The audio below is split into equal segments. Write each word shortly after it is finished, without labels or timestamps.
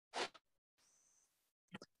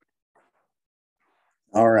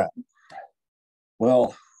All right.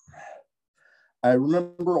 Well, I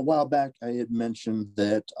remember a while back I had mentioned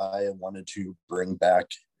that I wanted to bring back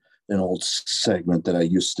an old segment that I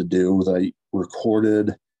used to do that I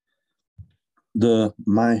recorded the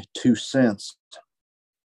my 2 cents.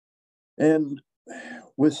 And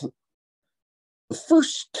with the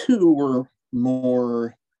first two were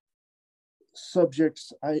more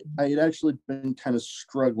subjects I had actually been kind of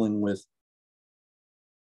struggling with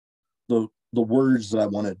the words that I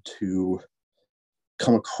wanted to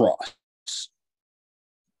come across.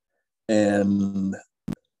 And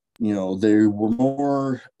they were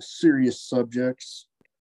more serious subjects.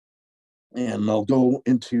 And I'll go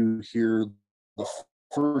into here the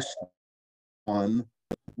first one,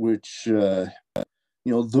 which the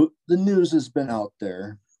news has been out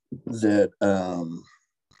there that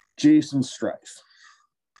Jaysin Strife,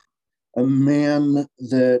 a man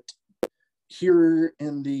that here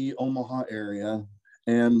in the Omaha area,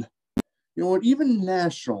 and even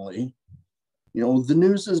nationally, the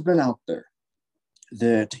news has been out there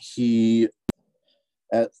that he,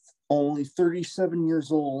 at only 37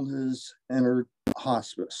 years old, has entered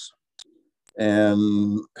hospice.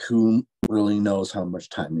 And who really knows how much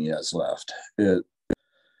time he has left?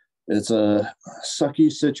 It's a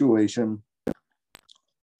sucky situation.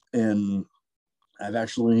 And I've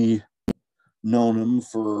actually known him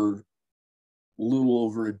for a little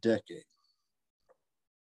over a decade.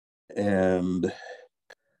 And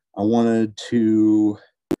I wanted to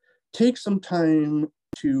take some time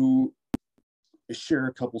to share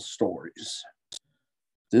a couple stories.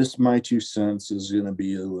 This, my 2 cents, is going to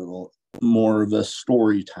be a little more of a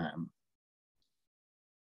story time.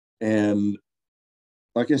 And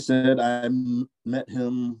like I said, I met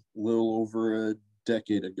him a little over a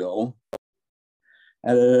decade ago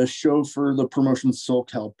at a show for the promotion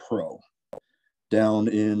SoCal Pro down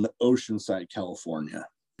in Oceanside, California.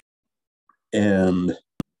 And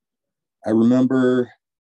I remember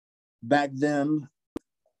back then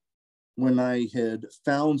when I had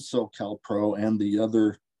found SoCal Pro and the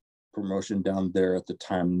other promotion down there at the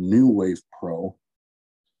time, New Wave Pro,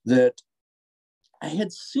 that I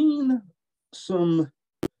had seen some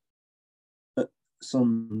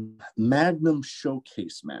Magnum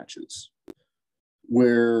showcase matches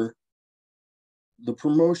where the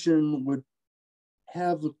promotion would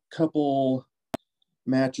have a couple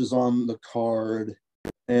matches on the card,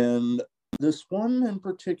 and this one in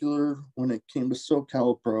particular, when it came to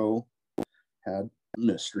SoCal Pro, had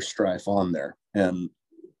Mr. Strife on there. And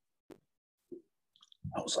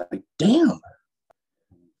I was like, damn.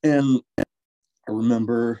 And I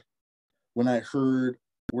remember when I heard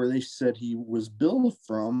where they said he was billed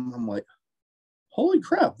from, I'm like, holy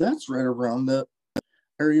crap, that's right around the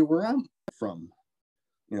area where I'm from.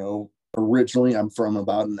 Originally I'm from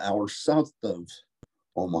about an hour south of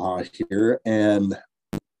Omaha here. And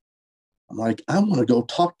I'm like, I want to go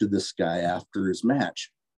talk to this guy after his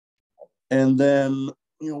match. And then,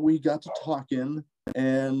 we got to talking,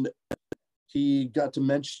 and he got to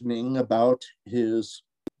mentioning about his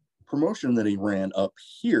promotion that he ran up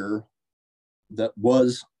here that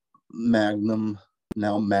was Magnum,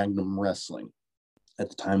 now Magnum Wrestling, at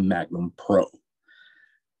the time Magnum Pro.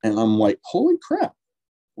 And I'm like, holy crap.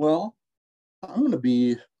 Well, I'm going to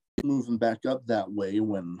be moving back up that way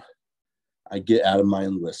when I get out of my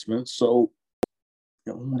enlistment. So,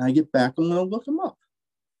 when I get back, I'm going to look him up.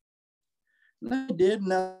 And I did.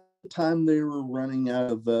 And at the time, they were running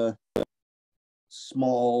out of a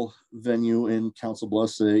small venue in Council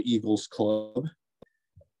Bluffs, the Eagles Club.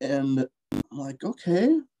 And I'm like,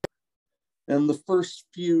 okay. And the first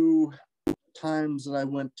few times that I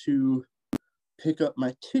went to pick up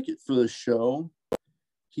my ticket for the show,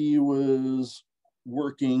 he was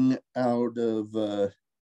working out of a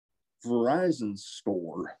Verizon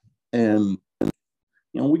store. And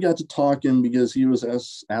we got to talking because he was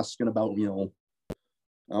asking about,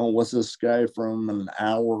 what's this guy from an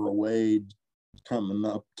hour away coming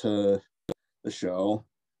up to the show?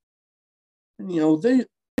 And,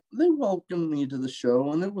 they welcomed me to the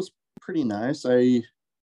show, and it was pretty nice. I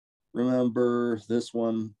remember this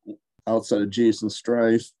one outside of Jaysin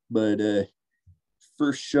Strife, but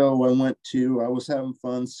first show I went to, I was having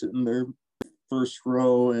fun sitting there first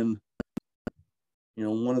row, and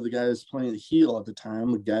one of the guys playing the heel at the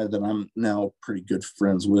time, a guy that I'm now pretty good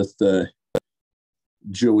friends with,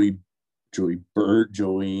 Joey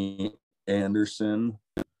Anderson.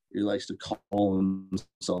 He likes to call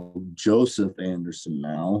himself Joseph Anderson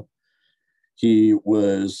now. He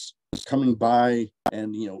was coming by,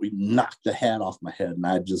 and he knocked the hat off my head, and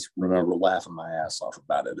I just remember laughing my ass off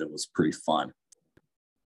about it. It was pretty fun.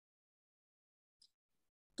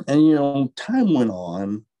 And time went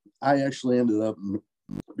on. I actually ended up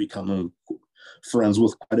becoming friends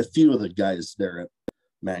with quite a few of the guys there at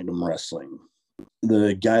Magnum Wrestling.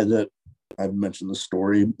 The guy that I've mentioned the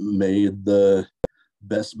story made the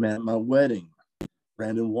best man at my wedding,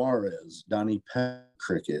 Brandon Juarez, Donnie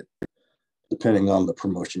Cricket, depending on the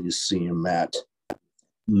promotion you see him at,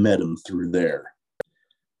 met him through there.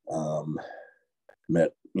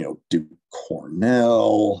 Met, Duke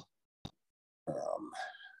Cornell,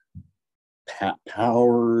 Pat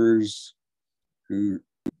Powers, who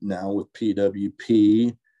now with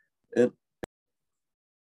PWP. And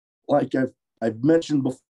like I've mentioned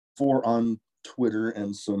before on Twitter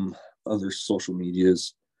and some other social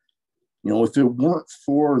medias, if it weren't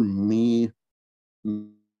for me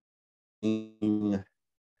being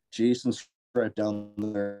Jaysin Strife down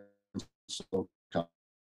there, so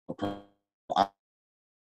I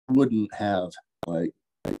wouldn't have like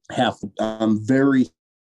half. I'm very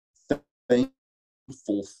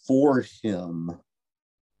thankful for him,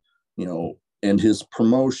 and his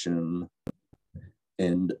promotion.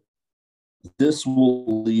 And this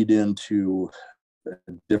will lead into a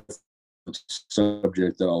different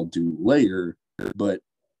subject that I'll do later, but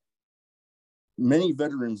many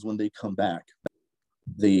veterans, when they come back,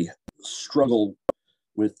 they struggle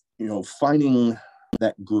with, finding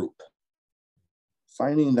that group,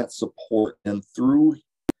 finding that support. And through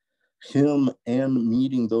him and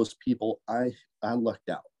meeting those people, I lucked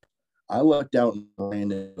out. I lucked out and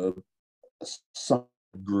ran into a solid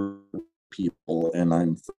group of people, and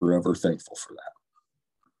I'm forever thankful for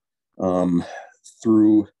that.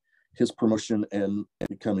 Through his promotion and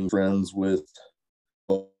becoming friends with,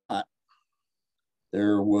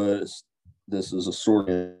 this is a sort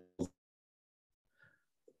of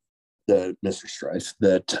the Mr. Strife,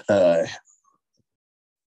 that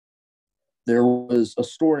there was a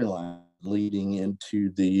storyline leading into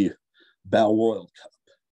the Battle Royal Cup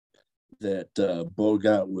that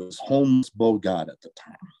Bogat was homeless Bogat at the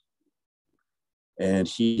time. And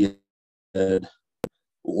he had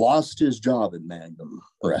lost his job at Magnum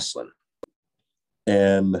Wrestling.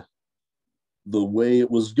 And the way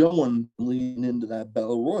it was going leading into that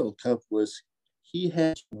Battle Royal Cup was he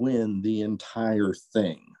had to win the entire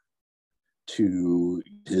thing to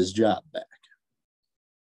his job back.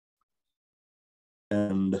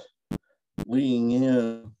 And leading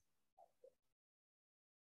in,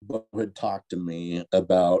 Bo had talked to me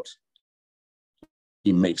about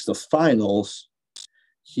he makes the finals.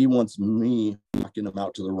 He wants me knocking him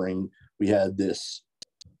out to the ring. We had this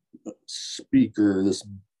speaker, this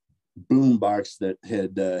boombox that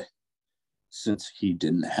had, since he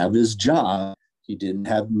didn't have his job, he didn't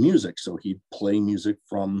have music. So he'd play music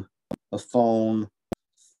from a phone,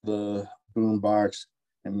 the boombox,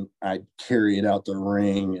 and I'd carry it out the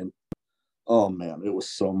ring. And oh man, it was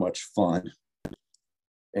so much fun.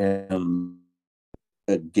 And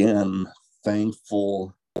again,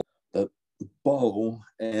 thankful that Bo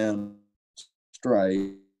and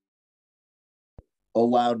Strife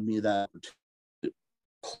allowed me that,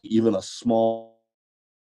 even a small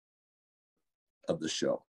of the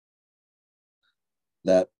show.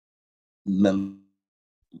 That meant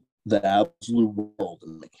the absolute world to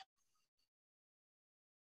me.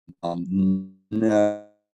 Now,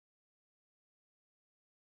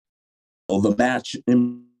 the match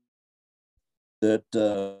that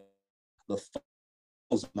the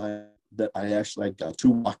finals night that I actually got to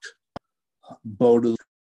walk Bo to,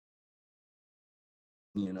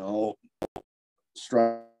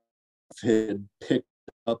 Strife had picked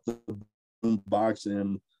up the boom box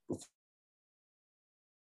and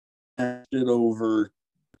passed it over.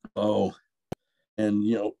 And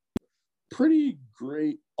pretty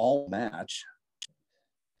great all match.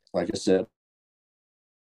 Like I said,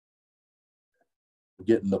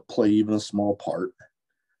 getting to play even a small part.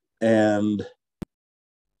 And,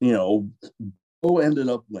 Bo ended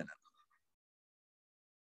up winning.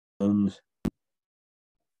 And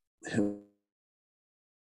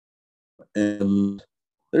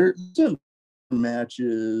there's some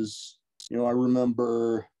matches, I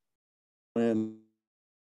remember when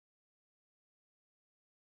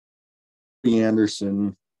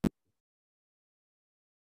Anderson,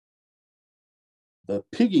 the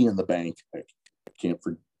Piggy in the Bank, I can't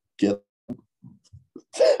forget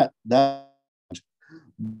that.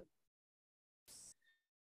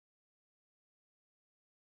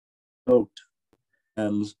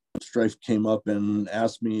 And Strife came up and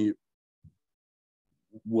asked me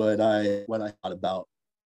what I thought about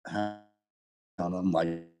how, and I'm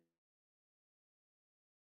like,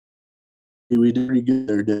 we did pretty good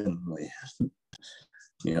there, didn't we?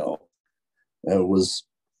 It was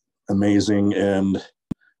amazing. And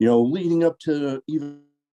leading up to even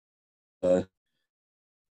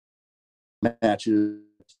matches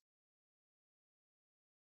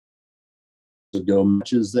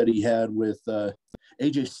that he had with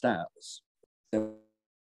AJ Styles.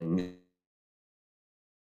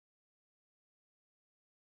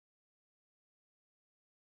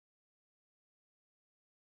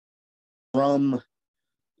 From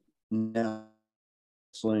now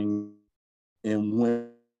wrestling and win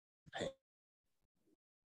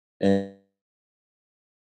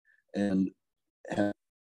and have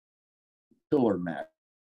killer match.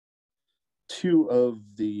 Two of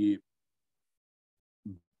the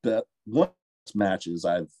one matches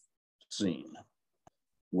I've seen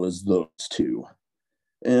was those two.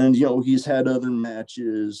 And he's had other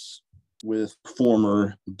matches with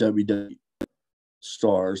former WWE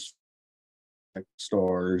stars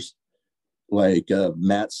like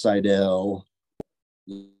Matt Sydal,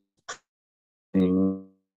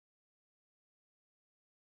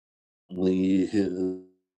 his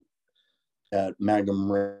at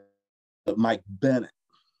Magnum, Mike Bennett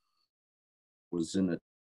was in it.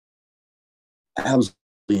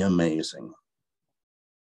 Absolutely amazing.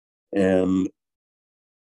 And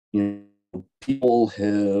people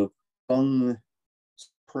have sung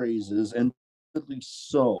praises, and really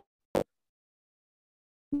so.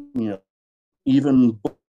 Even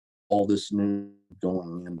all this news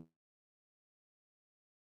going in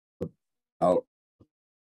about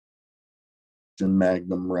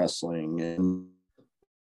Magnum Wrestling and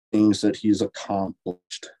things that he's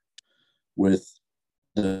accomplished with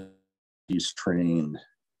he's trained,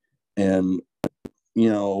 and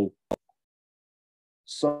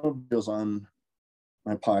some videos on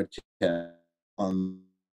my podcast on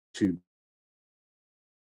YouTube.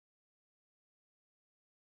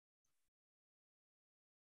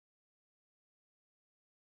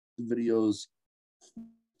 Videos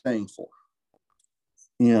thankful,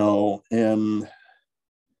 and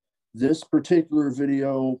this particular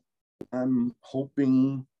video, I'm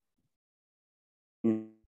hoping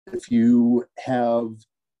if you have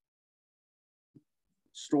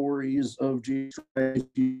stories of Jaysin Strife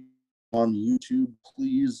on YouTube,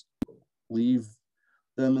 please leave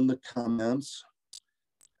them in the comments.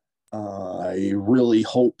 I really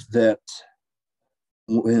hope that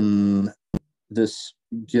when this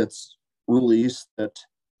gets released, that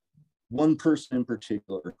one person in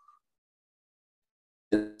particular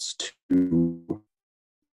is to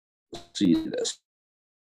see this.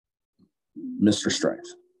 Mr. Strife,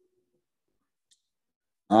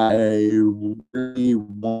 I really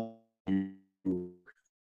want you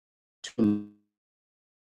to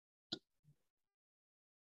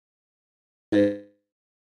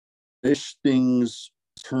wish things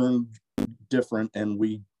turned different, and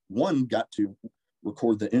we got to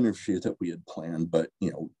record the interview that we had planned, but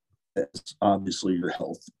obviously your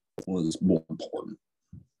health was more important.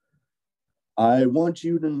 I want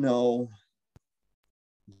you to know,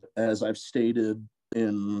 as I've stated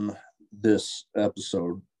in this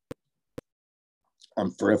episode,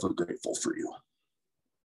 I'm forever grateful for you.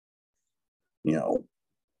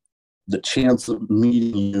 The chance of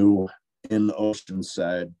meeting you in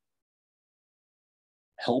Oceanside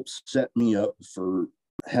helps set me up for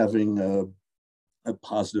having a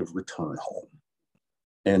positive return home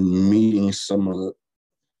and meeting some of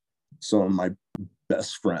my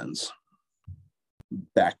best friends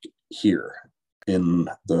back here in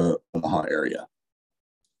the Omaha area.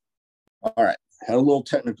 All right, had a little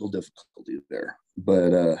technical difficulty there,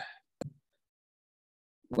 but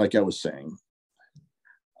like I was saying,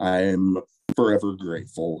 I'm forever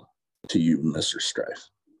grateful to you, Mr. Strife.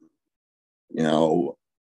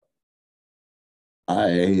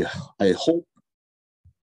 I hope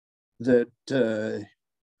that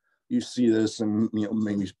you see this, and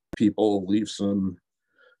maybe people leave some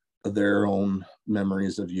of their own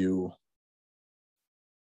memories of you,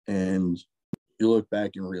 and you look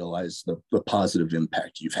back and realize the positive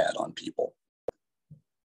impact you've had on people.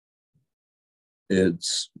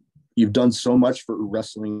 You've done so much for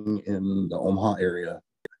wrestling in the Omaha area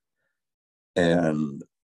and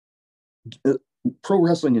pro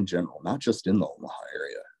wrestling in general, not just in the Omaha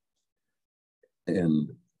area.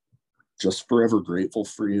 And just forever grateful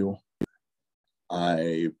for you.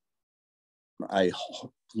 I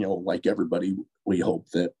like everybody, we hope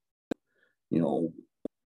that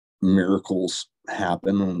miracles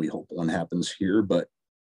happen, and we hope one happens here. But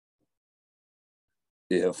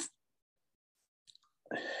if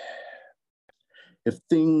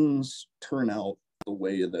things turn out the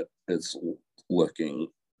way that it's looking,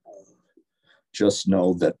 just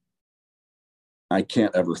know that I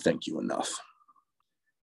can't ever thank you enough.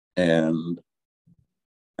 And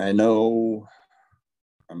I know,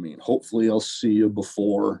 I mean, hopefully I'll see you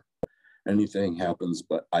before anything happens,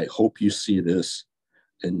 but I hope you see this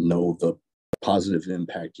and know the positive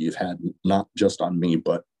impact you've had, not just on me,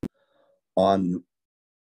 but on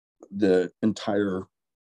the entire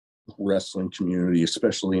wrestling community,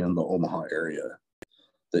 especially in the Omaha area,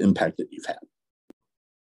 the impact that you've had.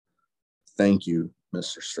 Thank you,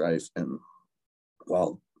 Mr. Strife. And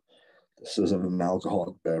while this isn't an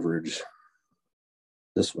alcoholic beverage,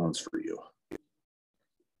 this one's for you.